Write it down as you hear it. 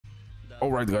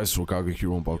Alright guys, RoKage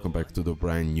here and welcome back to the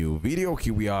brand new video.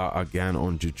 Here we are again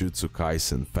on Jujutsu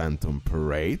Kaisen Phantom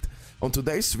Parade. On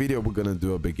today's video we're gonna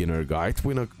do a beginner guide.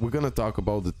 We're gonna talk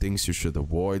about the things you should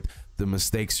avoid, the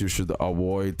mistakes you should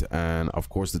avoid, and of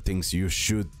course the things you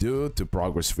should do to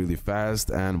progress really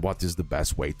fast, and what is the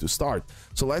best way to start.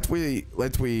 So let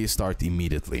we start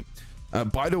immediately.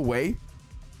 By the way,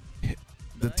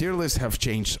 the tier lists have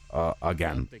changed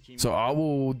again, so I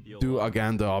will do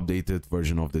again the updated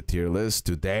version of the tier list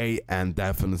today, and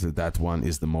definitely that one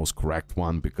is the most correct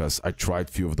one because I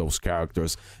tried few of those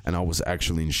characters and I was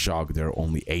actually in shock they're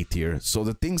only A tier. So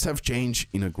the things have changed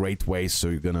in a great way, so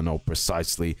you're gonna know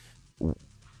precisely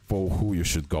for who you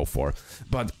should go for.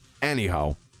 But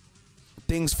anyhow,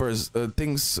 first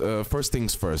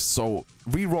things first. So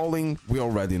re-rolling, we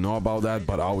already know about that,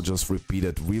 but I'll just repeat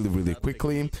it really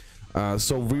quickly.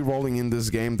 So re-rolling in this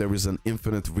game, there is an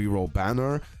infinite re-roll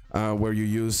banner where you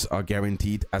use a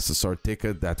guaranteed SSR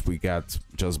ticket that we get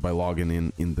just by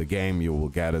logging in the game. You will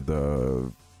get it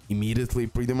immediately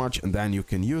pretty much, and then you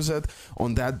can use it.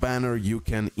 On that banner you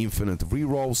can infinite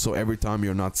re-roll, so every time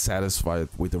you're not satisfied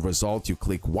with the result you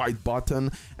click white button,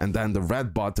 and then the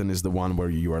red button is the one where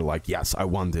you are like, yes, I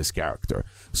want this character.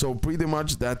 So pretty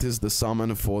much that is the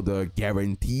summon for the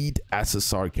guaranteed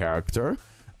SSR character.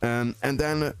 And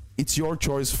then it's your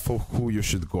choice for who you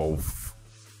should go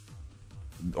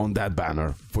on that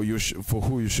banner, for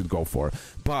who you should go for.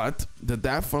 But the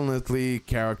definitely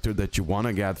character that you want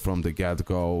to get from the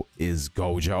get-go is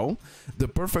Gojo. The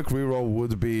perfect reroll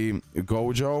would be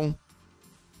Gojo,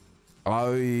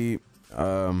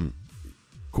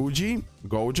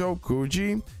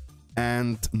 Kuji,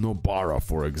 and Nobara,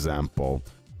 for example.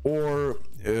 Or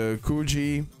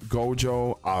Kuji,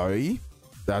 Gojo, Ai.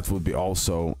 That would be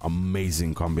also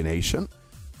amazing combination.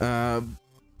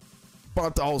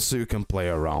 But also you can play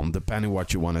around depending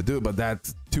what you want to do, but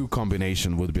that two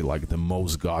combination would be like the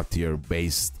most god tier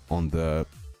based on the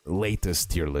latest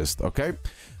tier list. Okay.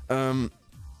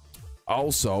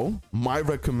 Also my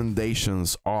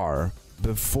recommendations are,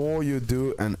 before you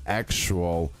do an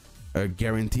actual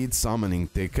guaranteed summoning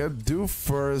ticket, do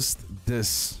first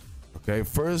this. Okay,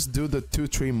 first do the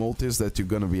 2-3 multis that you're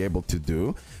gonna be able to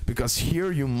do, because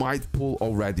here you might pull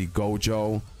already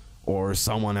Gojo or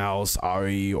someone else,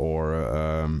 Ari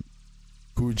or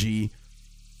Kuji,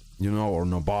 you know, or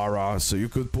Nobara. So you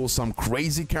could pull some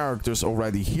crazy characters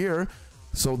already here.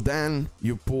 So then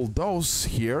you pull those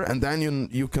here, and then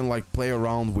you can like play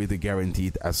around with the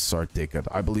guaranteed SSR ticket.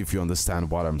 I believe you understand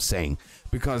what I'm saying,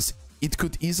 because it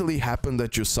could easily happen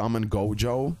that you summon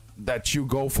Gojo, that you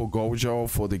go for Gojo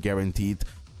for the guaranteed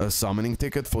summoning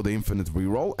ticket for the infinite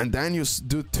reroll, and then you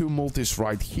do 2 multis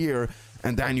right here,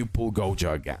 and then you pull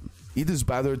Gojo again. It is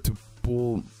better to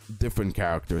pull different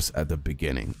characters at the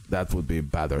beginning. That would be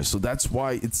better. So that's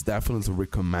why it's definitely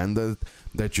recommended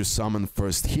that you summon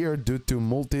first here, do 2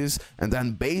 multis, and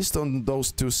then based on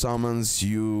those 2 summons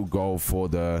you go for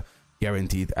the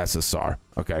guaranteed SSR.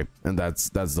 Okay, and that's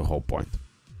the whole point.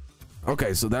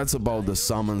 Okay, so that's about the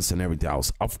summons and everything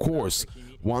else. Of course,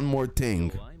 one more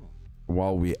thing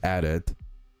while we at it,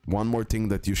 one more thing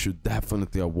that you should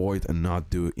definitely avoid and not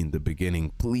do in the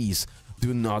beginning. Please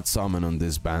do not summon on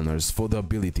these banners for the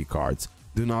ability cards.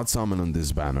 Do not summon on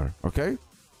this banner, okay?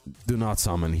 Do not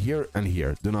summon here and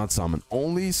here. Do not summon.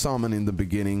 Only summon in the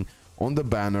beginning on the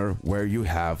banner where you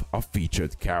have a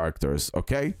featured characters,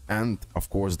 okay? And of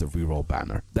course the reroll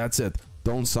banner. That's it.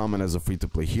 Don't summon as a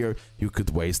free-to-play here. You could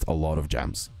waste a lot of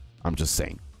gems. I'm just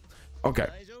saying. Okay.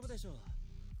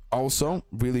 Also,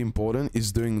 really important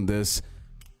is doing this.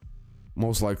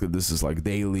 Most likely this is like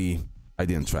daily. I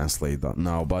didn't translate that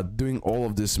now, but doing all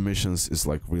of these missions is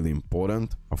like really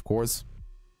important, of course.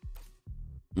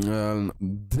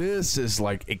 This is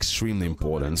like extremely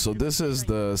important. So this is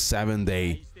the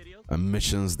 7-day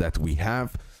missions that we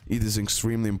have. It is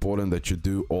extremely important that you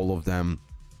do all of them.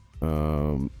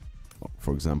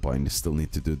 For example, I still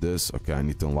need to do this. Okay, I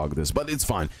need to unlock this, but it's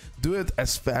fine. Do it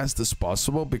as fast as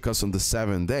possible, because on the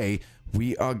 7th day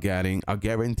we are getting a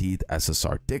guaranteed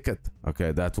SSR ticket.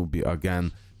 Okay, that will be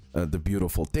again the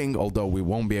beautiful thing, although we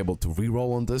won't be able to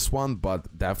reroll on this one,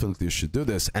 but definitely you should do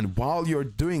this. And while you're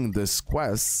doing this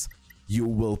quests, you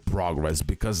will progress,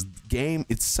 because the game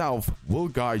itself will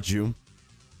guide you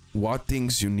what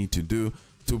things you need to do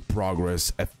to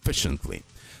progress efficiently.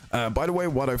 By the way,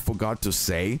 what I forgot to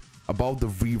say about the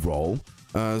reroll,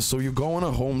 so you go on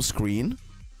a home screen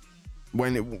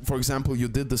when, for example, you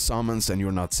did the summons and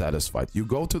you're not satisfied. You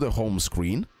go to the home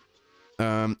screen,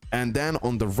 and then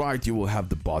on the right you will have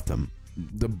the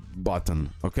button,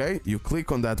 okay? You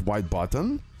click on that white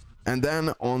button, and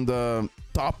then on the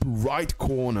top right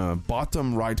corner,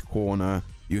 bottom right corner,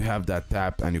 you have that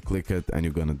tab and you click it and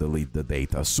you're gonna delete the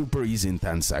data. Super easy in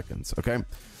 10 seconds. Okay,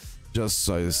 just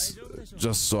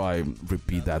so I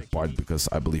repeat that part because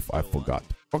I believe I forgot.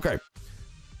 Okay,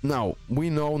 now we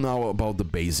know now about the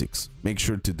basics. Make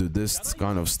sure to do this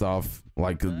kind of stuff.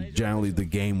 Like generally the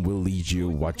game will lead you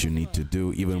what you need to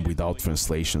do. Even without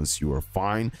translations, you are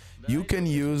fine. You can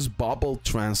use Bubble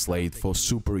Translate for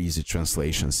super easy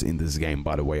translations in this game,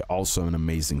 by the way. Also an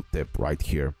amazing tip right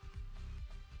here.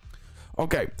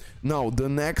 Okay, now the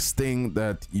next thing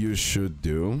that you should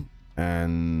do,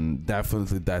 and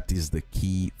definitely that is the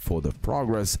key for the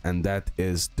progress, and that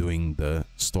is doing the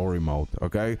story mode.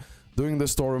 Okay, doing the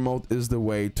story mode is the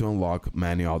way to unlock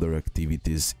many other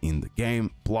activities in the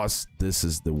game. Plus, this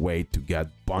is the way to get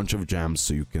a bunch of gems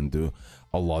so you can do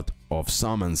a lot of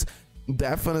summons.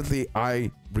 Definitely, I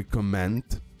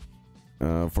recommend,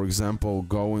 for example,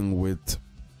 going with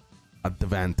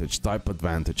advantage, type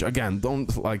advantage. Again,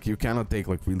 don't like, you cannot take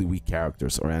like really weak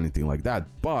characters or anything like that,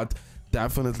 but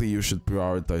definitely you should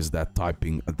prioritize that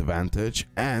typing advantage.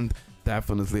 And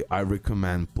definitely I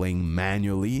recommend playing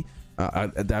manually,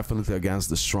 definitely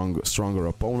against the stronger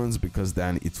opponents, because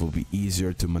then it will be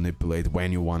easier to manipulate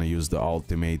when you want to use the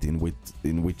ultimate, in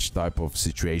which type of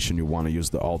situation you want to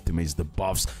use the ultimates, the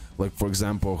buffs. Like for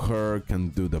example, her can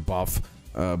do the buff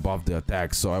the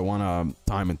attack, so I want to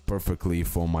time it perfectly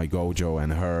for my Gojo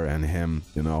and her and him,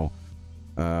 you know.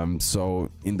 So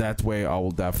in that way I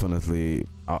will definitely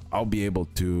I'll be able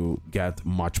to get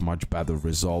much better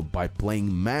result by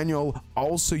playing manual.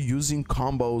 Also using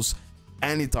combos,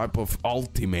 any type of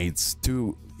ultimates.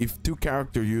 If two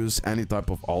characters use any type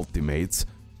of ultimates,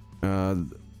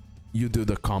 you do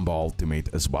the combo ultimate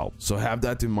as well. So have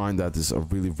that in mind. That is a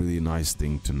really nice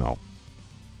thing to know.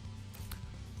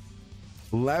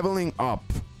 Leveling up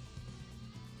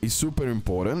is super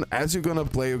important. As you're gonna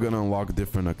play, you're gonna unlock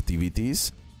different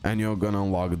activities, and you're gonna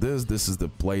unlock this. This is the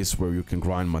place where you can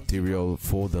grind material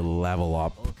for the level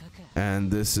up,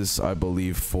 and this is, I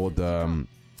believe, for the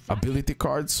ability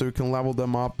cards, so you can level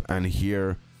them up. And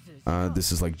here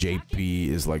this is like JP,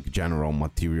 is like general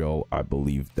material, I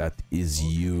believe, that is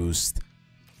used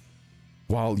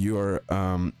while you're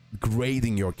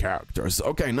grading your characters.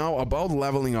 Okay, now about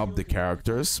leveling up the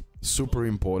characters, super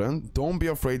important. Don't be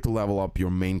afraid to level up your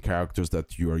main characters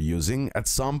that you are using. At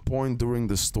some point during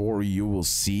the story you will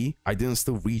see, I didn't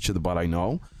still reach it, but I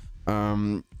know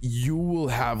you will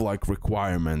have like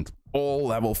requirement all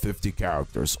level 50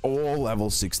 characters, all level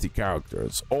 60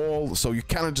 characters, all, so you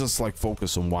cannot just like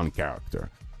focus on one character.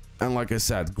 And like I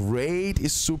said, grade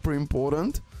is super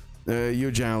important.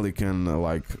 You generally can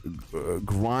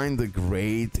grind the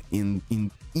grade in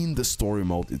the story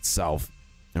mode itself.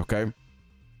 Okay,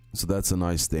 so that's a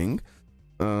nice thing.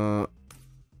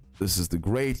 This is the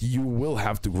grade. You will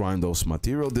have to grind those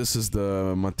material. This is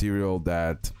the material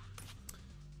that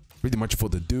pretty much for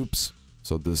the dupes.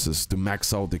 So this is to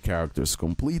max out the characters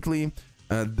completely.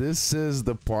 This is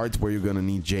the part where you're gonna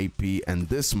need JP and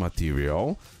this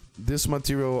material. This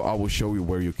material I will show you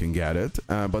where you can get it,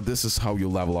 but this is how you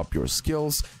level up your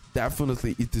skills.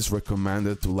 Definitely it is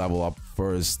recommended to level up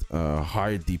first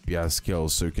higher DPS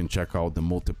skills, so you can check out the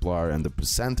multiplier and the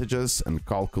percentages and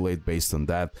calculate based on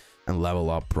that and level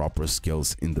up proper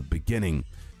skills in the beginning.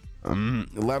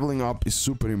 Leveling up is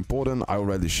super important. I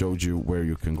already showed you where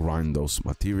you can grind those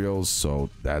materials, so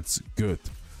that's good.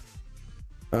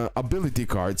 Ability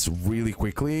cards, really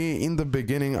quickly. In the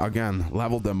beginning, again,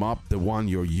 level them up. The one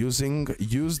you're using,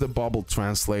 use the bubble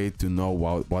translate to know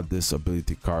what this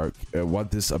ability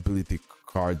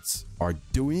cards are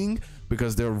doing,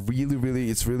 because they're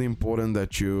it's really important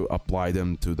that you apply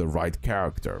them to the right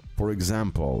character. For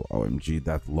example, OMG,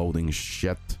 that loading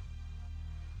shit.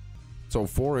 So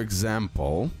for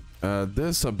example,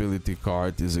 this ability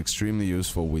card is extremely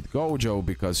useful with Gojo,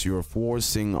 because you're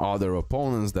forcing other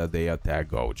opponents that they attack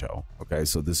Gojo. Okay,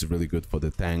 so this is really good for the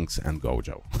tanks and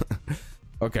Gojo.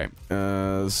 Okay,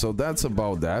 so that's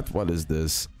about that. What is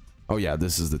this? Oh yeah,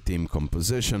 this is the team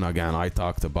composition. Again, I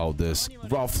talked about this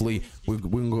roughly.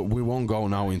 We won't go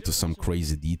now into some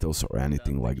crazy details or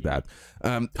anything like that.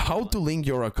 How to link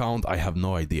your account, I have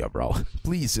no idea, bro.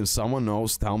 Please, if someone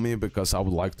knows, tell me, because I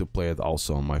would like to play it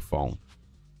also on my phone.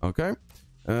 Okay.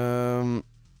 I'm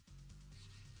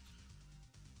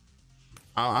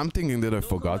thinking that I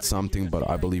forgot something, but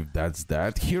I believe that's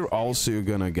that. Here also you're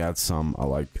gonna get some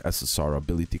like SSR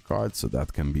ability cards, so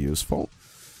that can be useful.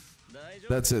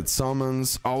 That's it.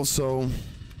 Summons. Also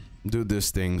do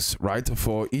these things, right?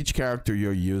 For each character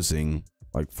you're using,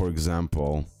 like for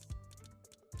example,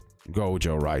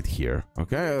 Gojo right here.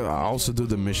 Okay, I also do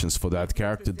the missions for that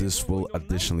character. This will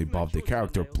additionally buff the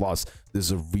character, plus this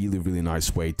is a really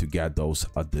nice way to get those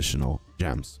additional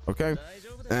gems. Okay,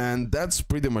 and that's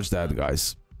pretty much that,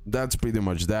 guys. That's pretty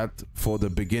much that for the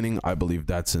beginning. I believe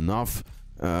that's enough.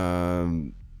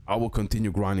 I will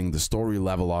continue grinding the story,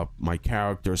 level up my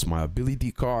characters, my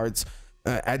ability cards.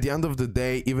 At the end of the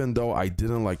day, even though I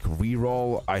didn't like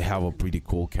reroll, I have a pretty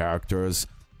cool characters.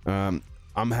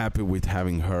 I'm happy with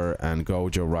having her and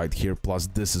Gojo right here. Plus,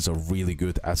 this is a really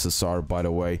good SSR, by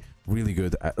the way. Really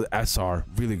good SR,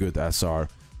 really good SR.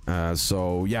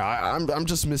 So yeah, I'm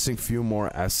just missing few more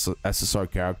SSR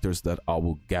characters that I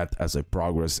will get as I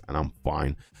progress, and I'm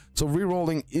fine. So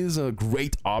rerolling is a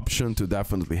great option to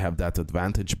definitely have that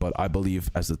advantage, but I believe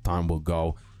as the time will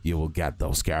go, you will get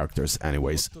those characters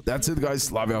anyways. That's it,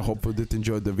 guys. Love you. I hope you did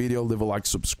enjoy the video. Leave a like,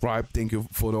 subscribe. Thank you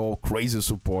for the all crazy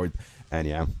support, and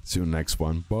yeah, see you next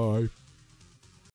one. Bye.